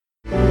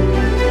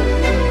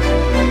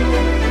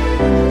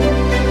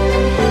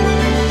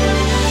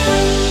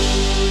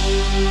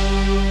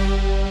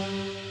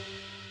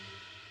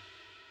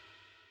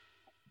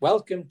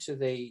Welcome to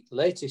the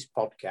latest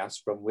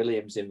podcast from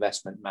Williams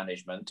Investment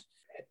Management.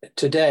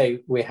 Today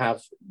we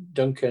have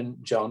Duncan,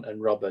 John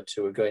and Robert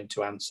who are going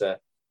to answer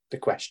the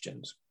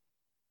questions.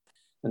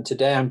 And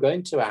today I'm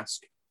going to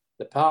ask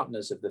the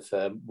partners of the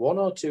firm one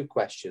or two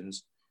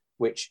questions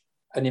which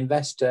an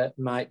investor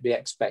might be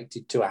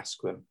expected to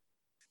ask them.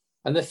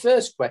 And the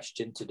first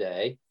question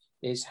today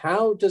is,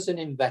 how does an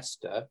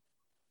investor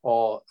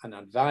or an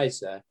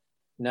advisor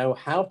know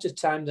how to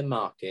time the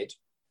market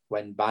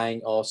when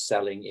buying or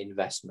selling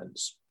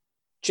investments?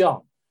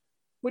 John,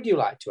 would you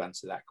like to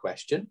answer that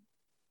question?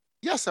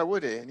 Yes, I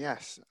would, Ian,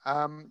 yes.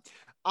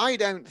 I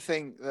don't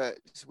think that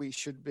we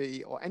should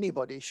be, or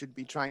anybody should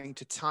be, trying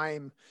to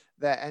time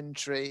their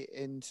entry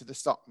into the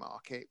stock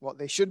market. What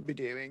they should be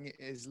doing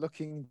is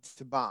looking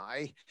to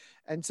buy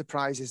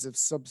enterprises of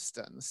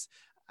substance.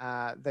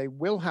 They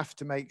will have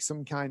to make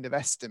some kind of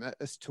estimate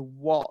as to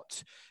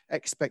what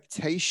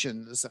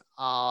expectations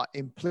are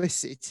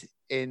implicit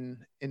in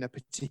a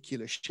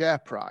particular share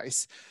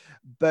price,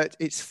 but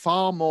it's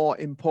far more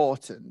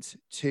important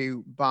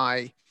to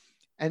buy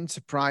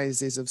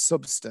enterprises of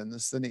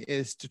substance than it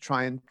is to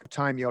try and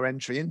time your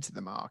entry into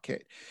the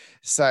market.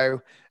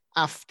 So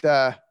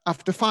after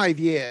 5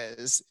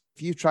 years,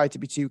 if you try to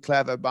be too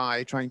clever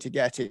by trying to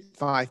get it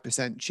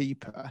 5%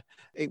 cheaper,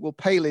 it will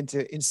pale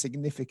into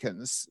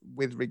insignificance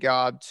with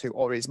regard to,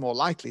 or is more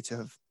likely to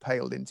have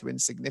paled into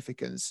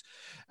insignificance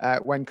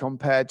when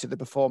compared to the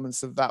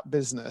performance of that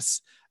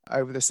business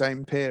over the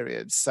same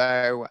period.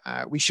 So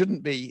we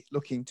shouldn't be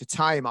looking to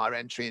time our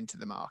entry into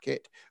the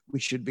market. We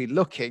should be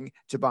looking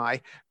to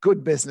buy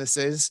good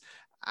businesses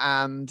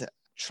and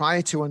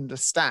try to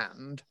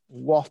understand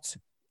what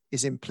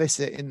is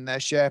implicit in their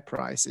share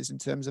prices in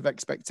terms of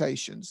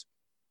expectations.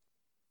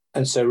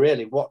 And so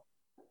really what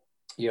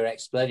you're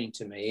explaining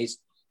to me is,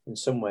 in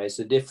some ways,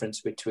 the difference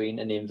between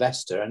an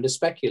investor and a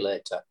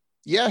speculator.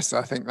 Yes,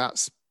 I think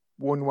that's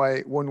one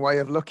way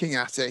of looking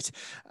at it.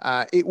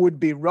 It would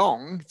be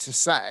wrong to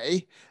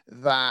say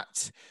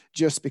that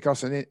just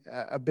because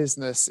a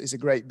business is a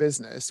great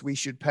business, we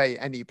should pay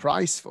any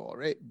price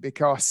for it,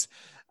 because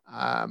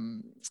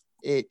in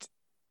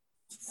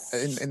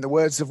the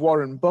words of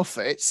Warren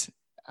Buffett,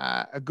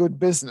 a good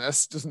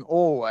business doesn't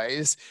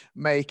always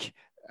make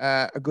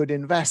a good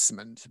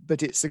investment,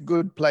 but it's a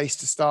good place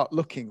to start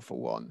looking for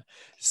one.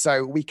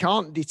 So we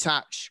can't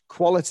detach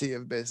quality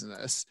of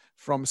business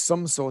from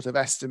some sort of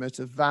estimate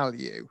of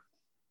value.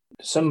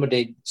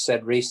 Somebody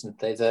said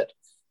recently that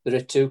there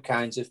are two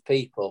kinds of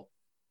people: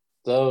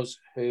 those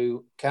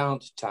who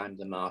can't time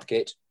the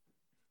market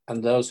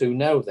and those who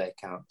know they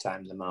can't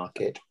time the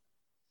market.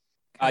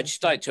 I'd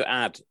just like to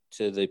add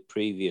to the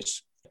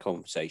previous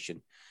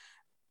conversation.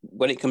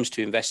 When it comes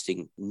to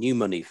investing new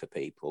money for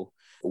people,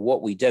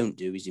 what we don't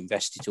do is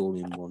invest it all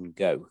in one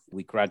go.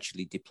 We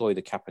gradually deploy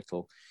the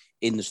capital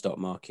in the stock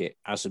market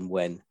as and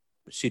when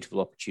suitable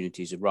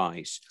opportunities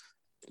arise.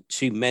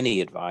 Too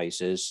many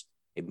advisors,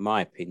 in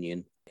my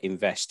opinion,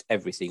 invest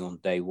everything on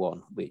day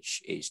one,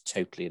 which is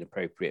totally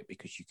inappropriate,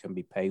 because you can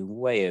be paying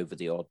way over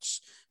the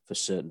odds for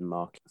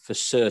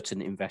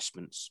certain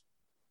investments.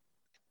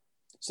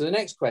 So the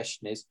next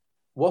question is,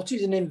 what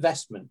is an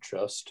investment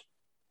trust,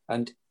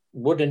 and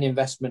would an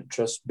investment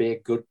trust be a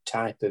good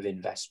type of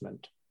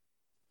investment?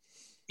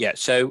 Yeah,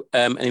 so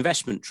an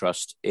investment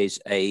trust is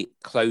a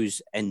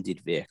closed-ended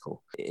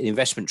vehicle. An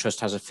investment trust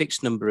has a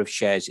fixed number of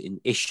shares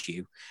in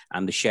issue,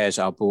 and the shares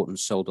are bought and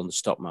sold on the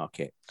stock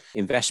market.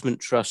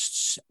 Investment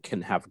trusts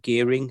can have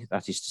gearing,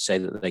 that is to say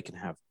that they can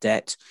have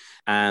debt,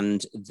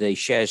 and the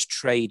shares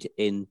trade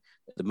in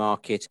the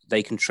market.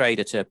 They can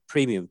trade at a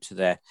premium to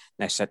their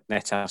net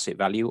asset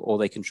value, or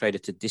they can trade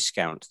at a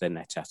discount to their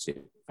net asset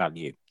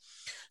value.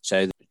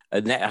 So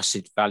a net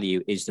asset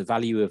value is the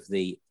value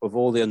of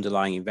all the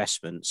underlying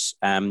investments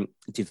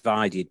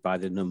divided by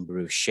the number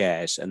of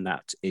shares, and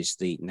that is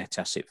the net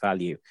asset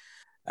value.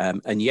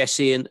 And yes,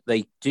 Ian,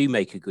 they do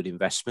make a good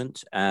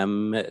investment.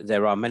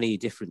 There are many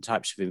different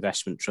types of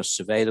investment trusts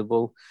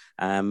available,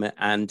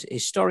 and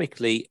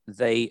historically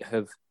they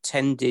have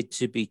tended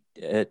to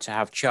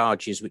have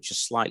charges which are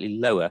slightly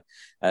lower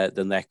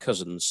than their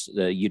cousins,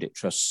 the unit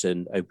trusts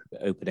and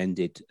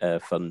open-ended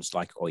funds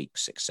like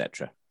OEICs,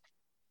 etc.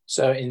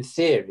 So in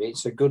theory,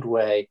 it's a good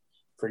way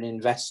for an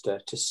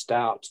investor to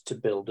start to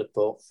build a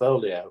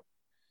portfolio.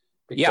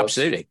 Yeah,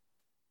 absolutely.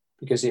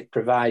 Because it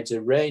provides a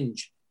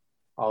range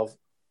of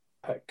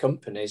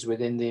companies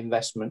within the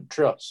investment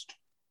trust.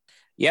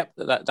 Yep,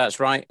 that's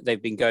right.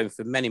 They've been going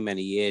for many,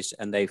 many years,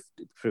 and they've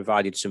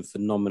provided some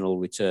phenomenal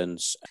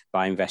returns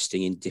by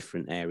investing in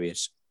different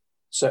areas.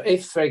 So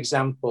if, for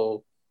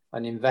example,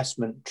 an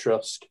investment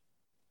trust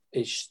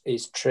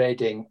is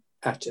trading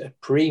at a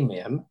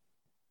premium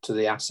to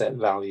the asset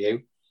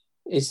value,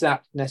 is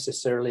that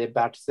necessarily a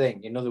bad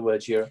thing? In other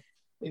words, you're,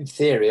 in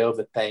theory,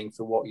 overpaying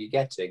for what you're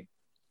getting.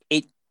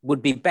 It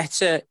would be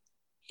better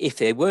if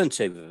they weren't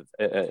trading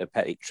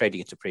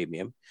at a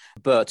premium,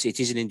 but it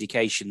is an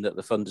indication that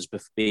the fund has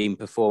been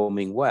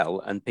performing well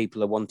and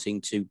people are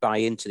wanting to buy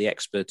into the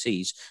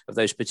expertise of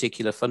those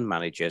particular fund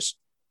managers.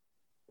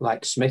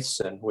 Like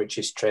Smithson, which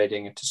is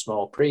trading at a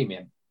small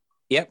premium.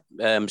 Yep,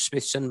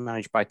 Smithson,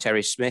 managed by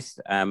Terry Smith,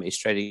 is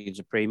trading as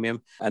a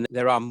premium. And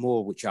there are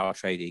more which are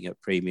trading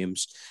at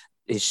premiums.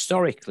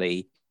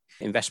 Historically,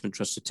 investment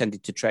trusts have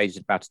tended to trade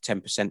at about a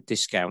 10%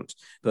 discount,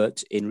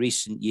 but in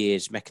recent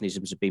years,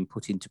 mechanisms have been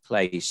put into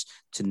place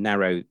to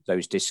narrow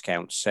those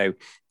discounts. So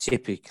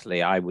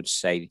typically, I would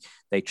say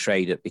they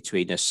trade at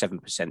between a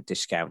 7%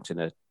 discount and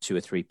a 2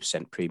 or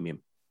 3% premium.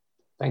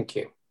 Thank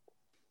you.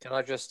 Can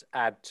I just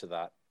add to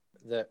that,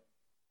 that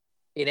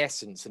in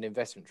essence, an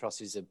investment trust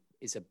is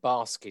a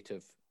basket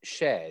of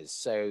shares.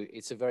 So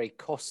it's a very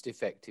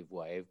cost-effective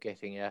way of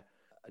getting a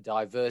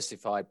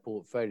diversified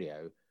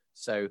portfolio.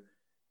 So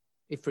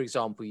if, for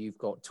example, you've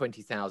got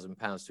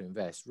 £20,000 to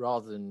invest,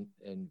 rather than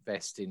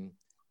invest in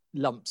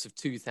lumps of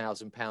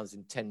 £2,000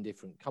 in 10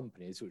 different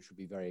companies, which would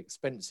be very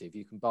expensive,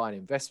 you can buy an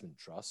investment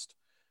trust,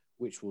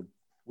 which will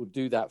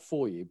do that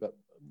for you, but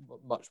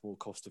much more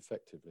cost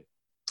effectively.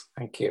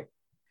 Thank you.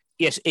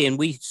 Yes, Ian,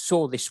 we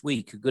saw this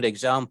week a good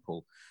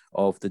example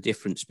of the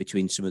difference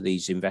between some of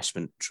these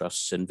investment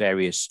trusts and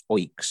various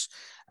OICs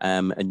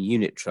and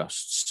unit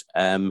trusts,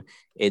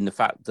 in the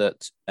fact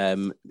that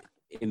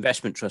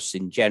investment trusts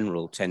in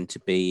general tend to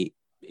be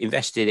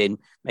invested in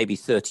maybe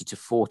 30 to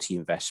 40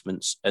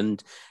 investments.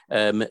 And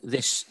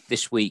this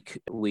week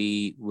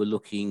we were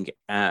looking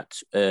at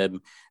a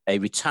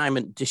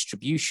retirement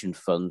distribution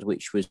fund,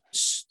 which was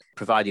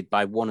provided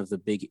by one of the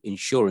big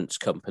insurance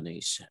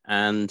companies.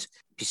 And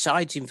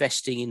besides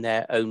investing in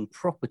their own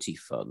property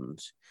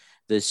fund,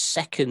 the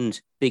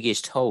second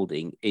biggest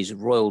holding is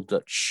Royal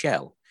Dutch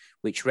Shell,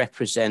 which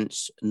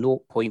represents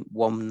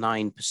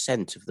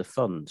 0.19% of the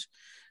fund.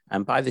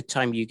 And by the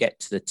time you get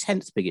to the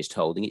 10th biggest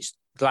holding, it's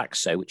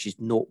Glaxo, which is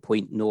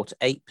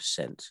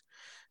 0.08%.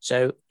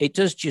 So it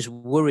does just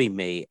worry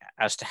me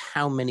as to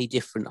how many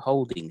different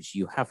holdings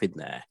you have in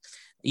there.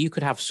 You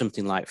could have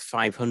something like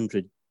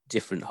 500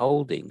 different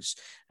holdings,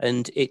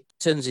 and it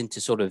turns into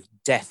sort of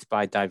death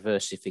by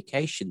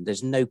diversification.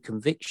 There's no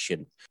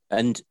conviction.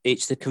 And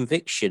it's the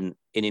conviction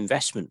in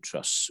investment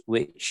trusts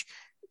which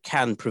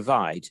can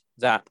provide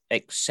that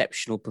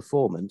exceptional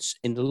performance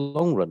in the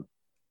long run.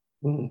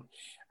 Mm.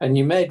 And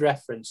you made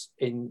reference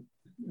in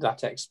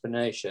that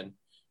explanation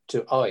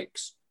to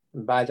OICs.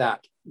 And by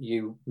that,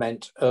 you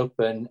meant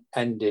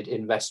open-ended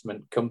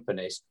investment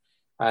companies.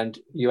 And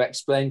you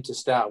explained to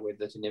start with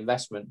that an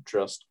investment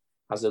trust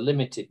has a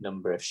limited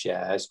number of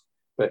shares,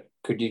 but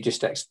could you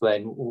just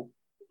explain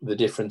the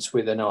difference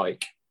with an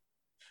OIC?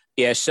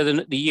 Yeah, so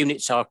the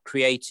units are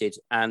created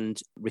and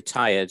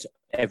retired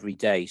every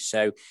day.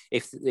 So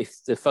if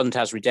the fund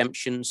has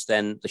redemptions,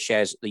 then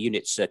the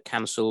units are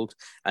cancelled,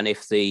 and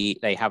if they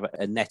have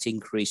a net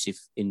increase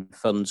in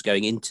funds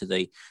going into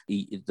the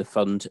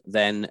fund,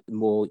 then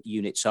more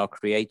units are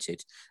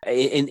created.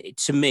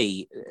 To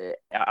me,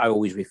 I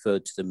always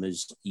referred to them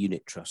as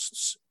unit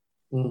trusts.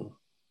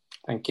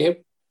 Thank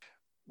you.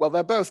 Well,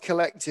 they're both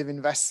collective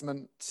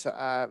investment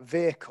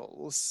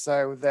vehicles,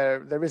 so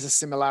there is a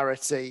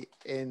similarity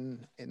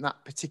in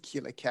that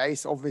particular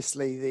case.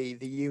 Obviously,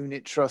 the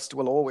unit trust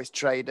will always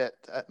trade at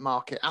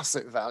market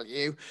asset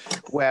value,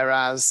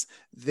 whereas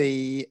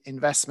the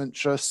investment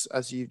trust,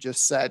 as you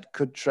just said,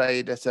 could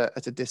trade at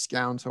a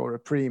discount or a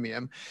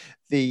premium.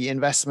 The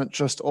investment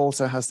trust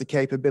also has the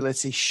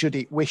capability, should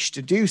it wish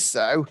to do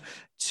so,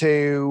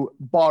 to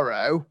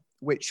borrow,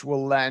 which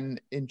will then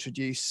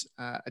introduce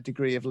a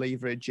degree of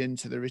leverage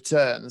into the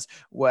returns,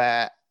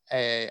 where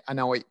an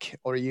OIC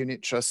or a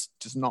unit trust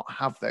does not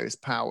have those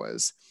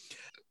powers.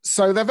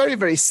 So they're very,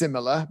 very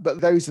similar,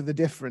 but those are the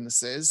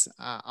differences.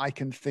 I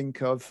can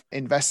think of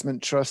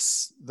investment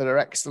trusts that are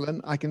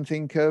excellent. I can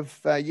think of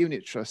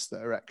unit trusts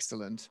that are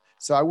excellent.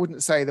 So I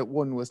wouldn't say that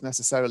one was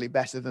necessarily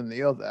better than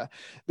the other.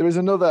 There is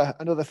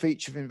another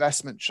feature of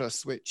investment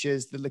trusts, which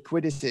is the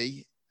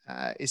liquidity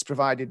is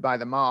provided by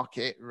the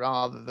market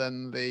rather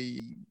than the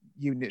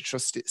unit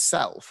trust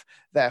itself.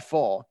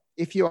 Therefore,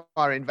 if you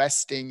are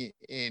investing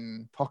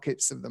in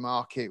pockets of the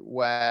market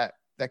where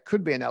there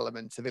could be an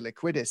element of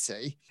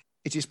illiquidity,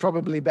 it is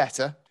probably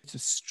better to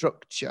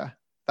structure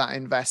that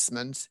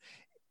investment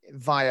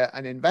via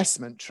an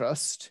investment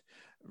trust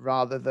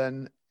rather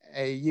than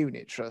a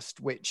unit trust,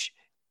 which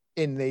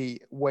in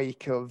the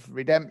wake of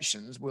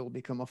redemptions will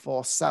become a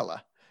forced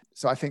seller.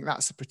 So I think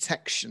that's a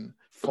protection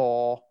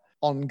for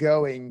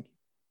ongoing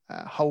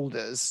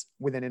holders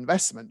with an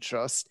investment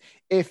trust.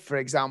 If, for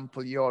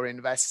example, you're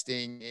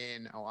investing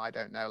in,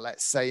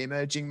 let's say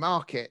emerging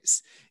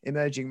markets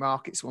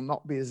will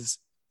not be as,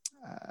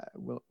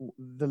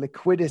 the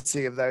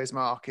liquidity of those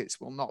markets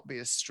will not be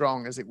as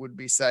strong as it would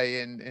be, say,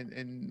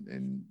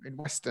 in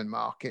Western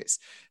markets.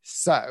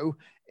 So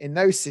in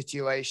those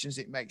situations,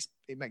 it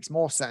makes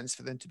more sense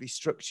for them to be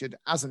structured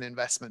as an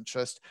investment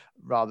trust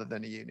rather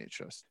than a unit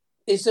trust.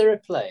 Is there a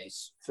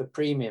place for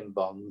premium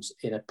bonds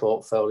in a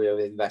portfolio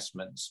of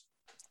investments?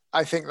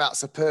 I think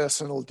that's a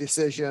personal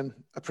decision,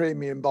 a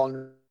premium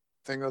bond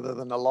thing other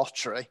than a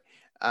lottery.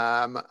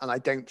 And I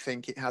don't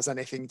think it has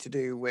anything to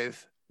do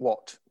with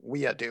what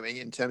we are doing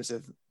in terms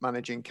of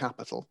managing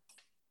capital.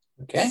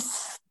 Okay.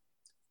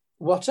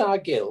 What are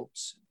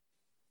gilts,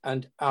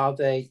 and are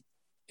they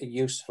a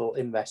useful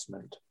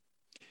investment?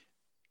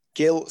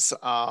 Gilts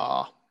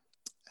are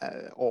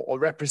or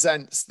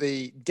represents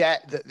the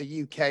debt that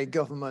the UK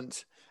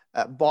government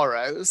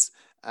borrows.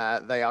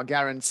 They are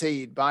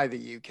guaranteed by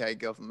the UK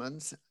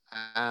government,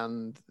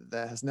 and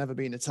there has never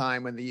been a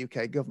time when the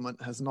UK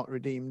government has not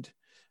redeemed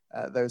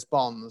those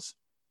bonds.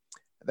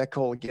 They're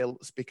called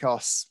gilts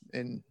because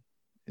in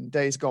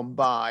days gone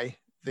by,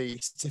 the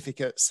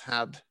certificates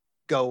had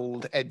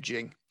gold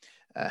edging,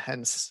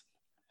 hence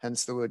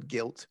the word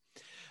gilt.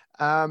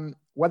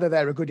 Whether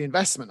they're a good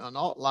investment or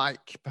not,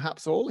 like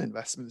perhaps all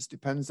investments,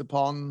 depends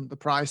upon the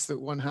price that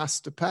one has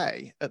to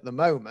pay. At the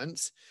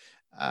moment,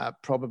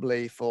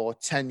 probably for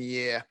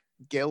 10-year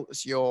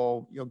gilts,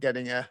 you're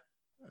getting a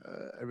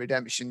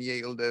redemption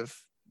yield of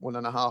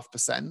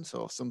 1.5%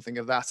 or something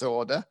of that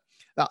order.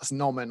 That's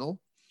nominal.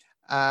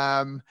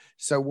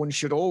 So one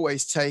should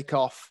always take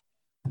off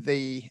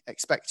the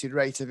expected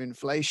rate of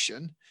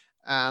inflation.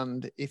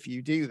 And if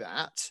you do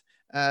that,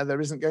 there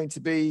isn't going to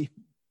be,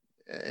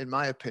 in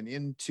my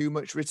opinion, too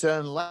much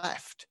return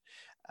left.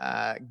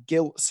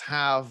 Gilts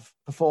have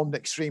performed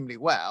extremely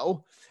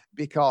well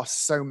because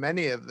so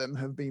many of them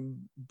have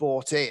been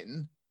bought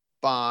in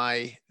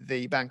by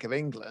the Bank of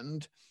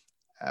England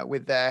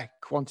with their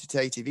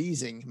quantitative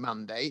easing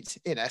mandate.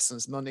 In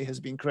essence, money has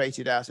been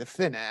created out of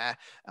thin air,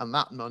 and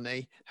that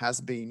money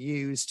has been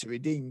used to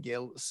redeem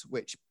gilts,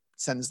 which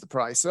sends the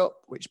price up,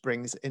 which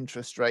brings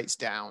interest rates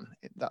down.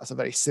 That's a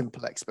very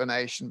simple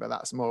explanation, but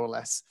that's more or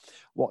less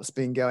what's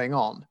been going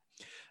on.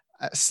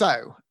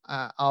 So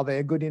are they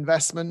a good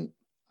investment?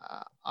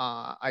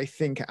 I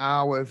think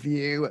our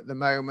view at the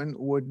moment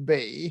would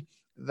be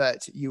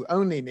that you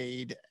only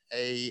need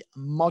a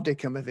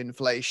modicum of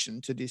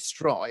inflation to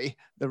destroy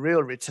the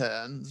real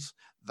returns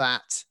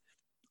that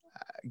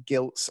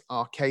gilts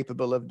are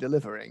capable of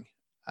delivering.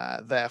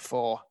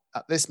 Therefore,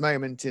 at this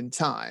moment in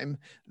time,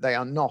 they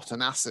are not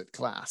an asset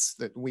class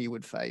that we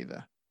would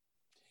favour.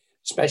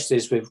 Especially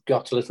as we've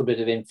got a little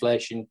bit of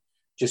inflation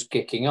just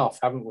kicking off,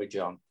 haven't we,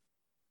 John?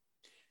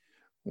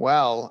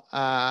 Well,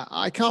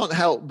 I can't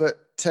help but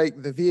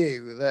take the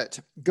view that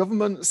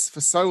governments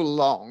for so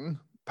long,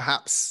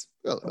 perhaps,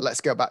 well,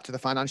 let's go back to the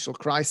financial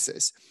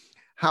crisis,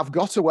 have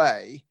got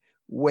away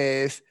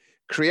with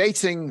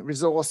creating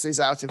resources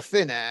out of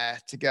thin air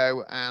to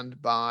go and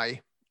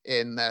buy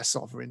in their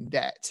sovereign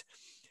debt.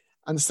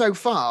 And so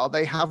far,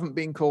 they haven't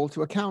been called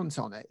to account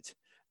on it.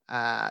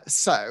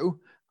 So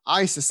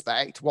I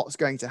suspect what's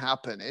going to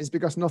happen is,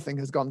 because nothing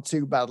has gone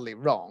too badly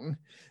wrong,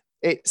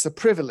 it's a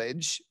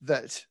privilege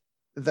that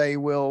they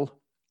will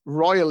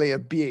royally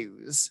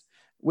abuse,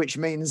 which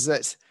means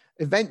that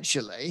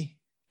eventually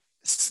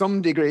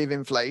some degree of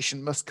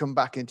inflation must come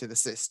back into the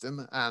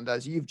system. And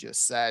as you've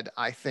just said,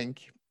 I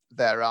think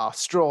there are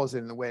straws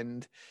in the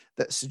wind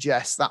that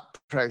suggest that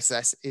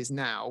process is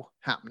now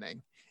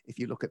happening. If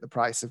you look at the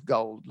price of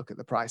gold, look at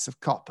the price of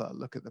copper,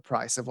 look at the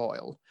price of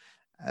oil,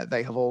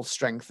 they have all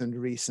strengthened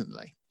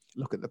recently.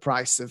 Look at the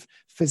price of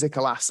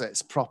physical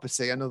assets,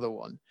 property, another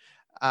one.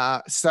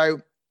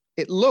 So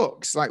it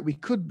looks like we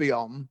could be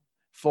on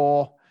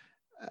for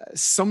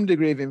some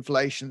degree of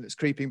inflation that's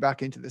creeping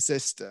back into the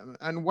system.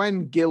 And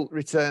when gilt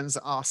returns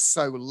are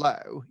so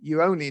low,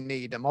 you only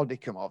need a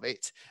modicum of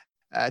it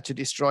to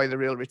destroy the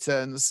real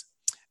returns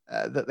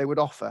that they would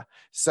offer.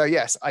 So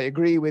yes, I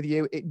agree with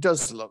you. It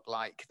does look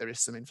like there is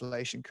some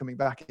inflation coming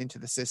back into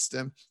the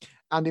system.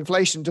 And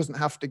inflation doesn't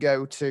have to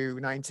go to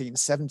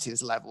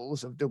 1970s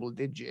levels of double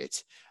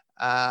digit.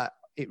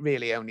 It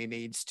really only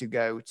needs to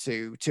go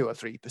to 2 or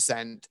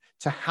 3%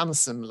 to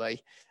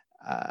handsomely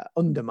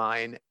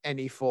undermine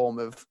any form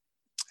of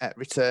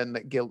return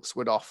that gilts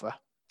would offer.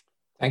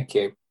 Thank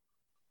you.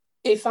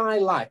 If I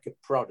like a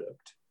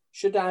product,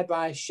 should I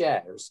buy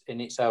shares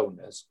in its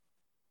owners?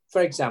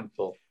 For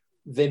example,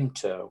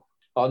 Vimto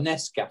or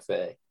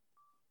Nescafe?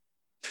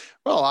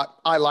 Well,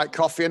 I like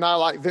coffee and I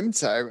like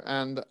Vimto,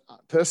 and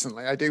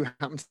personally, I do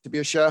happen to be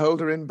a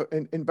shareholder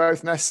in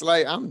both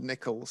Nestle and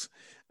Nichols.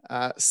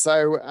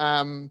 So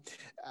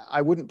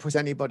I wouldn't put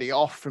anybody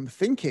off from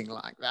thinking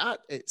like that.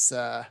 It's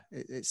a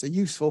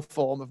useful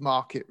form of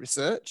market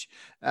research.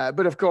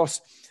 But of course,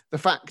 the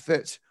fact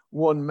that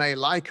one may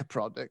like a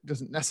product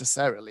doesn't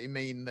necessarily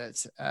mean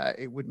that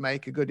it would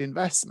make a good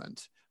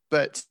investment.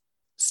 But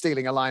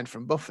stealing a line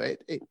from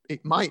Buffett,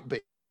 it might be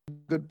a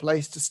good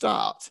place to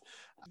start.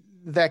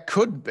 There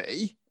could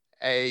be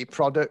a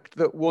product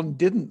that one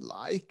didn't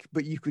like,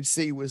 but you could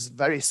see was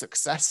very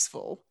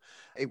successful.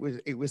 It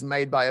was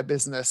made by a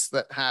business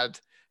that had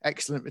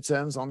excellent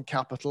returns on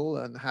capital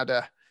and had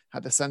a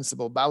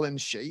sensible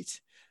balance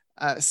sheet.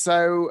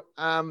 So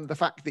the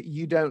fact that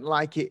you don't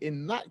like it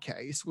in that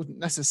case wouldn't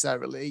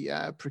necessarily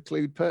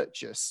preclude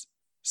purchase.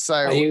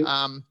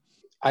 So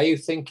are you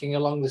thinking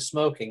along the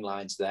smoking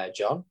lines there,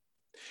 John?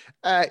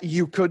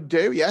 You could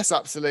do, yes,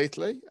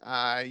 absolutely.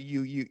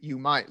 You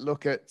might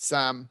look at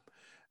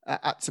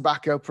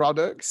tobacco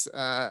products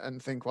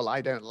and think, well,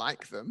 I don't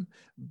like them,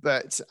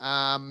 but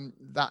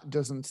that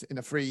doesn't, in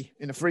a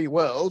free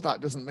world, that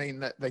doesn't mean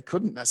that they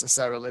couldn't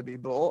necessarily be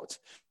bought.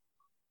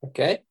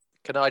 Okay.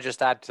 Can I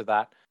just add to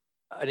that?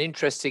 An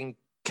interesting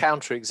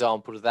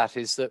counterexample to that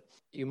is that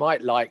you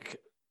might like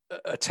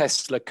a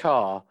Tesla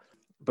car,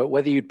 but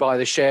whether you'd buy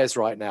the shares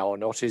right now or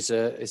not is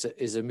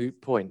a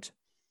moot point.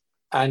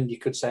 And you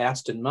could say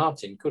Aston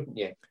Martin, couldn't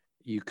you?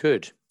 You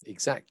could,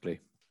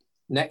 exactly.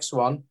 Next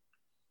one.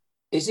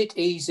 Is it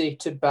easy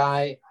to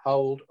buy,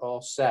 hold,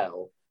 or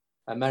sell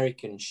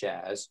American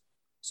shares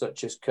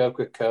such as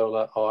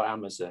Coca-Cola or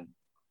Amazon?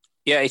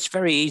 Yeah, it's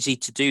very easy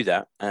to do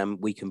that.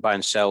 We can buy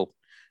and sell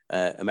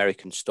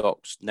American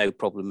stocks, no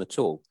problem at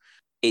all.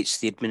 It's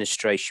the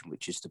administration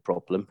which is the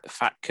problem.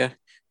 FATCA,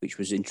 which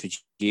was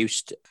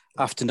introduced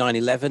after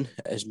 9/11,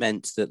 has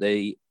meant that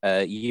the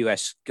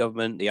US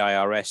government, the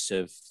IRS,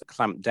 have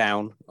clamped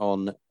down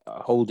on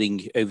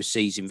holding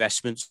overseas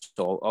investments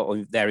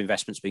or their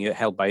investments being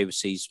held by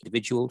overseas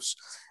individuals.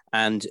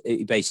 And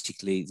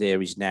basically,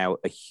 there is now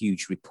a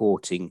huge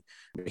reporting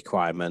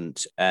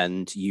requirement,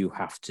 and you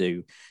have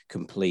to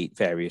complete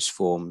various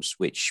forms,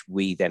 which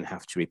we then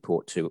have to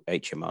report to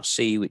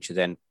HMRC, which are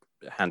then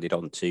handed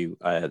on to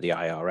the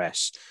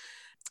IRS.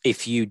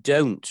 If you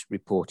don't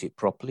report it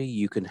properly,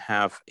 you can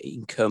have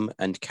income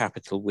and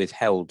capital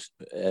withheld,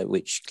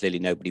 which clearly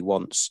nobody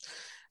wants.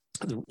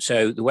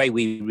 So the way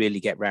we really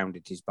get around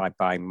it is by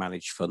buying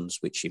managed funds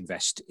which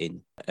invest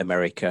in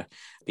America,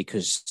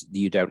 because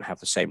you don't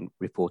have the same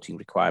reporting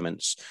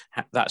requirements.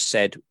 That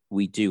said,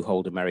 we do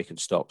hold American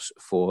stocks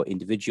for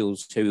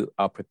individuals who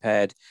are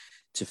prepared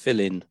to fill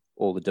in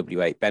all the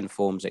W8 Ben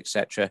forms,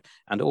 etc.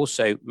 And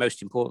also,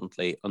 most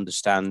importantly,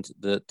 understand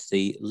that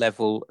the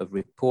level of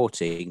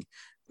reporting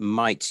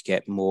might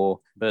get more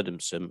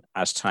burdensome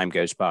as time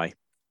goes by.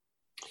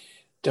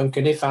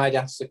 Duncan, if I'd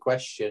asked the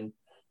question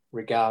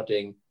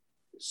regarding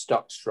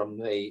stocks from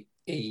the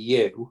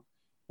EU,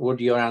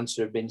 would your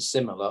answer have been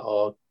similar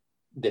or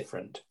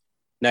different?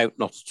 No,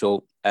 not at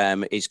all.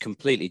 It's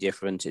completely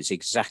different. It's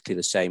exactly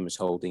the same as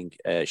holding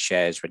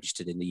shares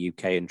registered in the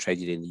UK and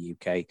traded in the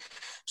UK.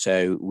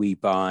 So we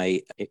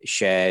buy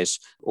shares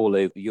all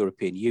over the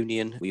European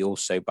Union. We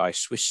also buy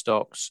Swiss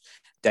stocks,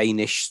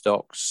 Danish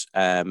stocks.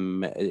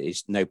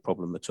 It's no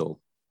problem at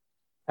all.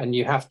 And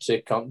you have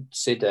to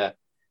consider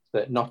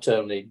that not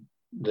only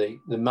the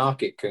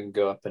market can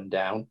go up and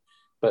down,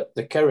 but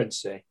the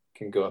currency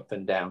can go up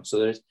and down.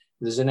 So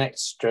there's an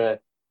extra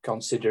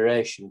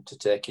consideration to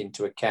take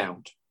into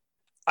account.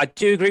 I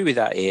do agree with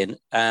that, Ian,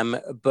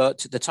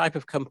 but the type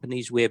of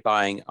companies we're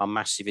buying are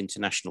massive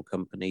international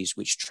companies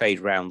which trade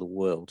around the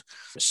world.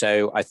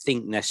 So I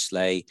think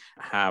Nestlé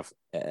have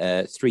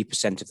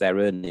 3% of their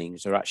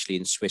earnings are actually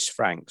in Swiss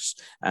francs.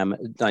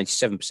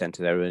 97%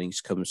 of their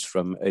earnings comes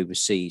from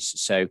overseas.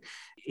 So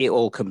it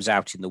all comes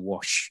out in the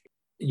wash.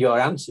 Your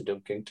answer,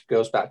 Duncan,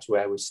 goes back to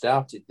where we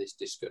started this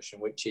discussion,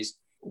 which is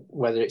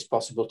whether it's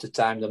possible to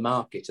time the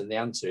market. And the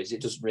answer is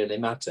it doesn't really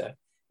matter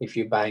if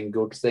you're buying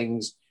good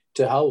things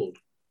to hold.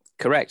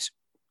 Correct.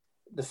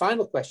 The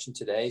final question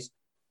today is,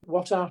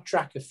 what are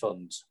tracker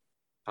funds?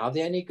 Are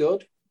they any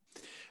good?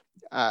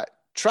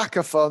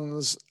 Tracker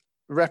funds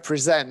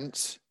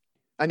represent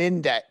an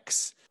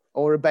index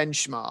or a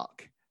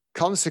benchmark.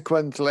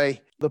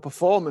 Consequently, the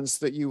performance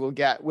that you will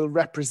get will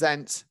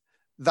represent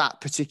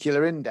that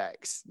particular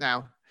index.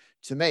 Now,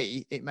 to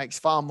me, it makes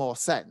far more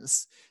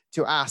sense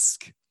to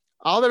ask,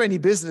 are there any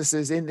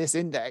businesses in this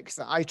index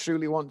that I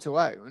truly want to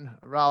own,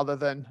 rather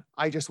than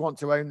I just want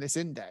to own this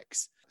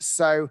index?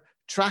 So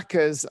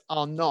trackers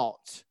are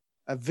not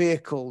a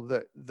vehicle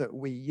that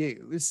we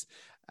use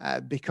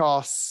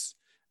because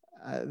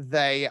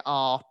they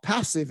are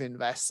passive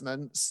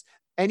investments.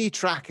 Any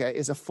tracker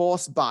is a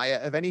forced buyer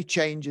of any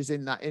changes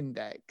in that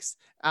index,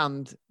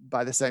 and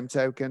by the same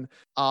token,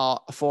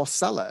 are a forced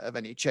seller of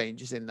any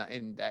changes in that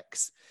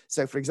index.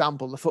 So, for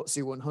example, the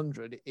FTSE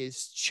 100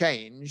 is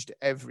changed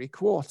every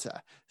quarter.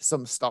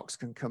 Some stocks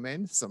can come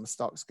in, some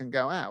stocks can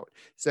go out.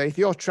 So if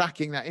you're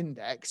tracking that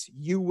index,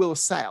 you will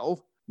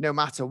sell no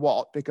matter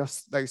what,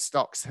 because those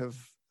stocks have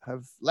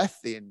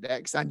left the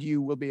index, and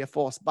you will be a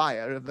forced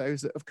buyer of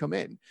those that have come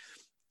in.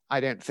 I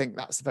don't think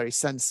that's very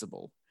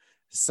sensible.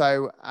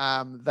 So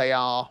they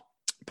are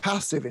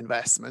passive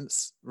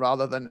investments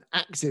rather than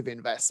active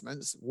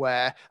investments,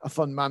 where a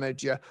fund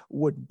manager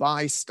would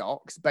buy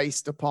stocks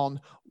based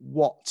upon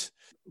what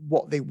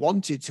they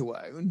wanted to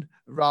own,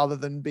 rather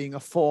than being a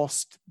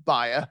forced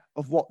buyer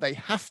of what they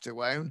have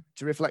to own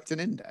to reflect an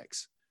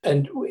index.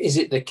 And is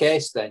it the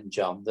case then,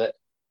 John, that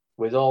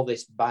with all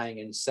this buying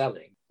and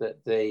selling,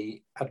 that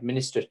the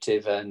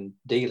administrative and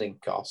dealing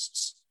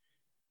costs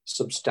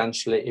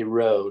substantially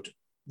erode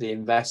the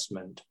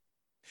investment?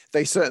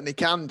 They certainly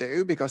can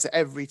do, because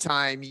every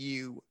time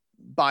you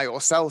buy or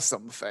sell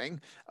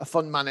something, a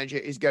fund manager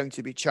is going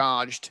to be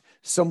charged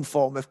some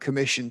form of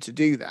commission to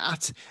do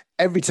that.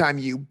 Every time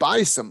you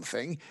buy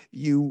something,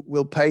 you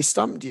will pay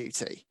stamp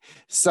duty.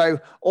 So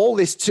all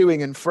this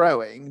toing and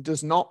froing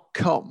does not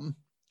come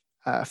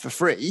for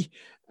free.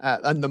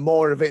 And the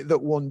more of it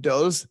that one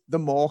does, the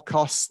more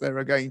costs there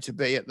are going to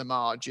be at the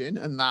margin.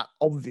 And that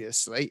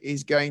obviously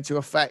is going to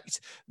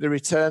affect the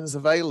returns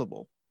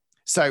available.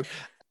 So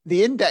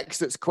the index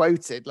that's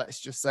quoted, let's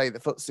just say the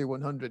FTSE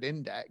 100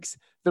 index,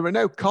 there are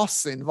no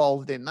costs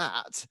involved in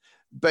that.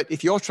 But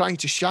if you're trying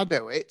to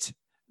shadow it,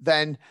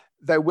 then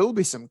there will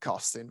be some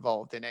costs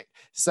involved in it.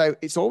 So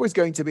it's always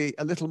going to be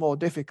a little more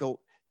difficult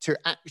to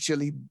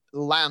actually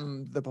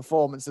land the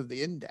performance of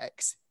the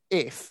index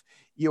if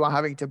you are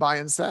having to buy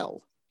and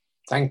sell.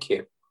 Thank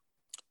you.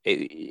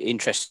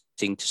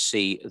 Interesting to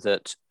see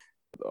that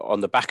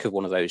on the back of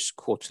one of those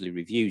quarterly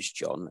reviews,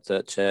 John,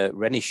 that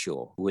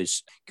Renishaw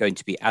was going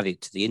to be added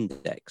to the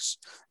index.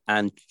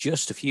 And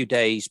just a few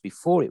days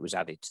before it was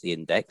added to the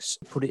index,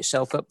 put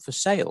itself up for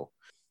sale.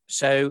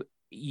 So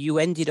you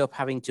ended up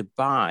having to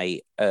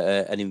buy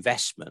an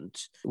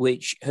investment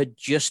which had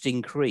just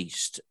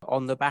increased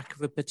on the back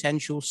of a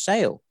potential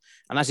sale.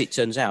 And as it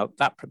turns out,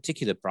 that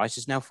particular price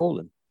has now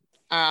fallen.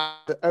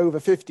 And over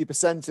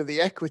 50% of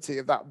the equity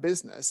of that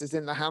business is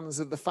in the hands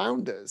of the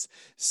founders.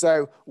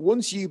 So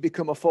once you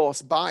become a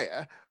forced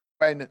buyer,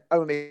 when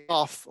only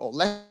half or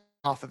less than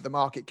half of the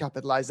market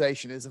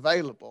capitalization is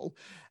available,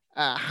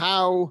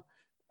 how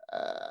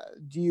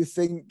do you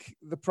think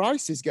the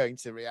price is going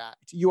to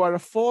react? You are a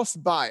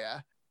forced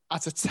buyer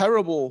at a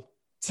terrible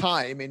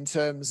time in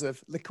terms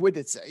of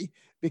liquidity,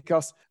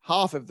 because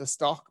half of the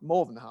stock,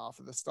 more than half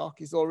of the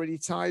stock, is already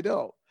tied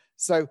up.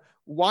 So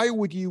why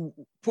would you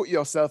put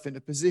yourself in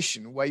a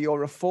position where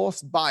you're a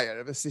forced buyer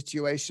of a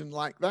situation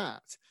like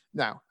that?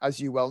 Now, as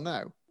you well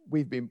know,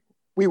 we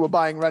were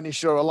buying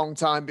Renishaw a long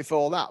time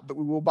before that, but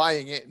we were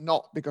buying it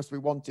not because we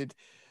wanted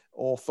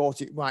or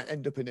thought it might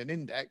end up in an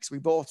index. We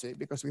bought it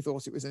because we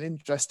thought it was an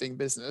interesting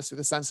business with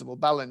a sensible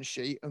balance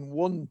sheet, and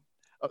one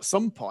at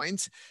some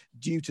point,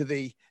 due to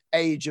the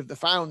age of the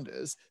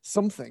founders,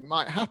 something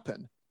might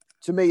happen.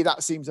 To me,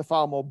 that seems a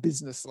far more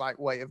business-like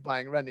way of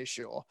buying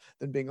Renishaw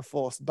than being a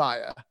forced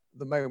buyer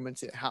the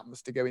moment it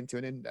happens to go into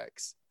an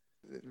index.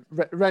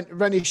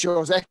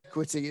 Renishaw's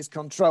equity is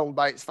controlled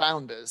by its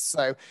founders.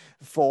 So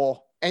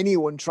for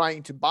anyone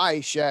trying to buy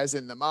shares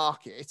in the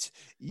market,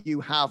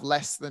 you have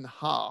less than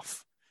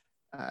half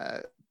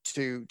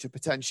to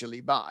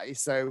potentially buy.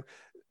 So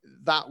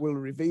that will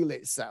reveal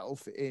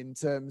itself in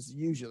terms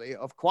usually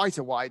of quite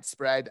a wide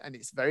spread, and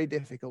it's very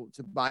difficult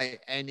to buy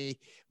any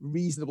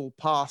reasonable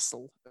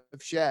parcel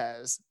of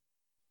shares.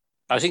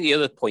 I think the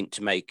other point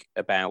to make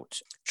about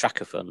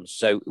tracker funds,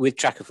 so with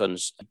tracker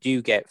funds, you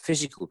do get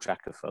physical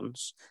tracker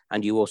funds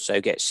and you also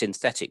get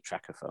synthetic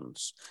tracker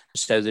funds.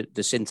 So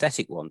the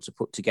synthetic ones are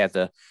put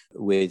together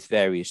with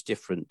various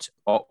different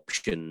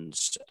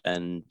options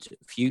and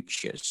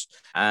futures,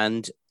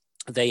 and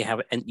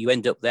you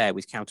end up there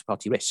with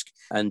counterparty risk.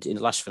 And in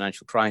the last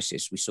financial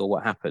crisis, we saw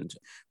what happened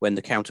when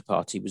the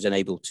counterparty was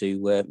unable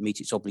to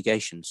meet its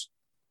obligations.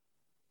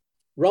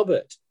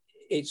 Robert,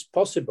 it's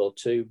possible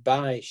to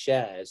buy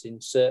shares in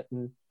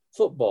certain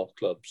football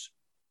clubs.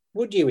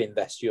 Would you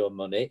invest your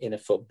money in a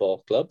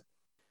football club?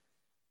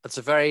 That's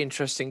a very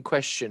interesting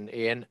question,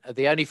 Ian.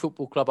 The only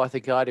football club I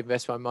think I'd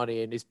invest my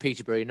money in is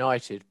Peterborough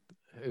United,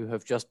 who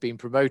have just been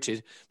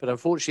promoted, but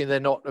unfortunately they're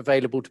not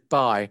available to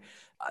buy.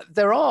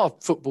 There are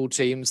football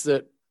teams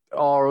that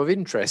are of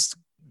interest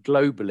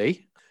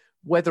globally.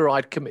 Whether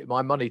I'd commit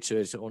my money to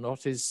it or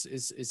not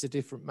is a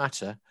different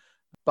matter.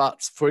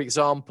 But for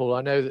example,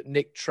 I know that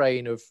Nick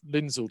Train of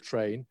Lindsell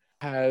Train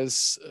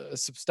has a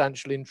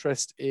substantial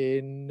interest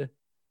in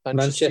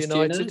Manchester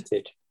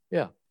United.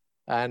 Yeah.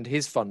 And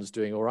his fund's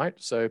doing all right.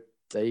 So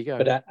there you go.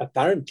 But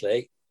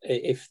apparently,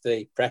 if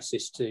the press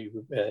is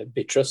to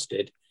be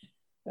trusted,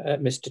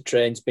 Mr.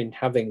 Train's been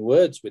having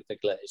words with the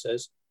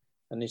Glazers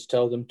and he's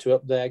told them to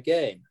up their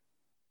game.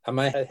 Am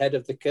I ahead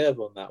of the curve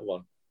on that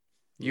one?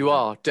 You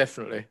are,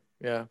 definitely.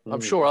 Yeah.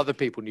 I'm sure other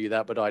people knew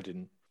that, but I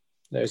didn't.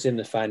 It was in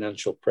the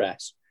financial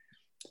press.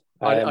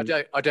 I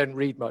don't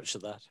read much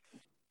of that.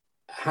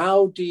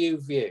 How do you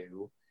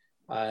view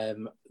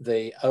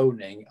the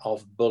owning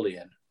of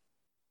bullion?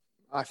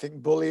 I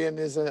think bullion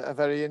is a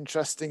very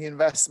interesting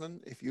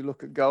investment. If you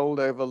look at gold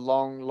over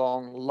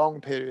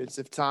long periods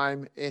of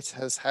time, it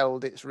has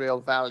held its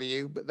real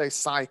value, but those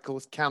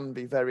cycles can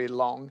be very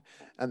long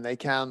and they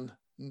can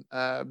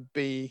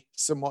be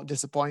somewhat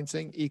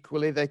disappointing.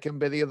 Equally, they can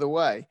be the other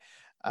way.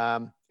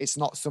 It's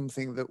not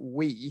something that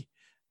we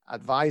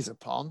advise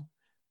upon,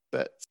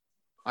 but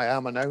I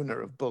am an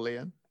owner of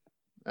bullion,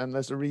 and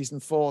there's a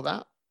reason for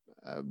that,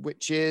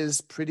 which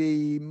is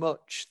pretty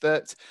much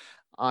that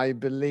I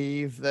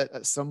believe that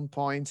at some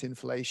point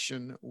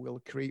inflation will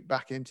creep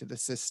back into the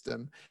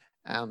system,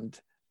 and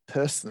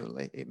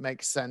personally it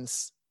makes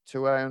sense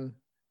to own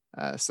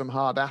some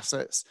hard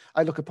assets.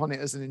 I look upon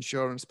it as an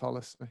insurance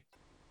policy.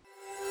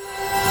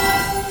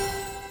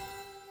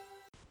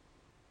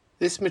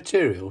 This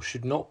material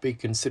should not be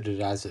considered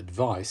as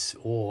advice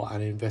or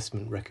an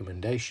investment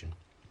recommendation.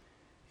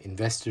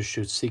 Investors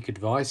should seek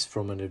advice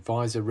from an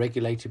advisor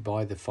regulated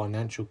by the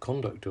Financial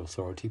Conduct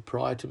Authority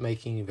prior to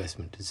making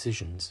investment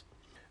decisions.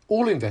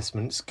 All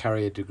investments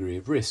carry a degree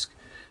of risk.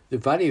 The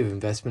value of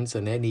investments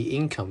and any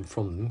income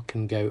from them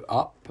can go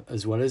up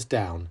as well as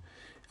down,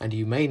 and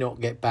you may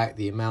not get back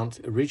the amount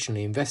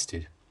originally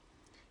invested.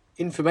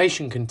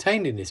 Information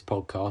contained in this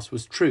podcast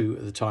was true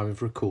at the time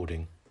of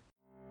recording.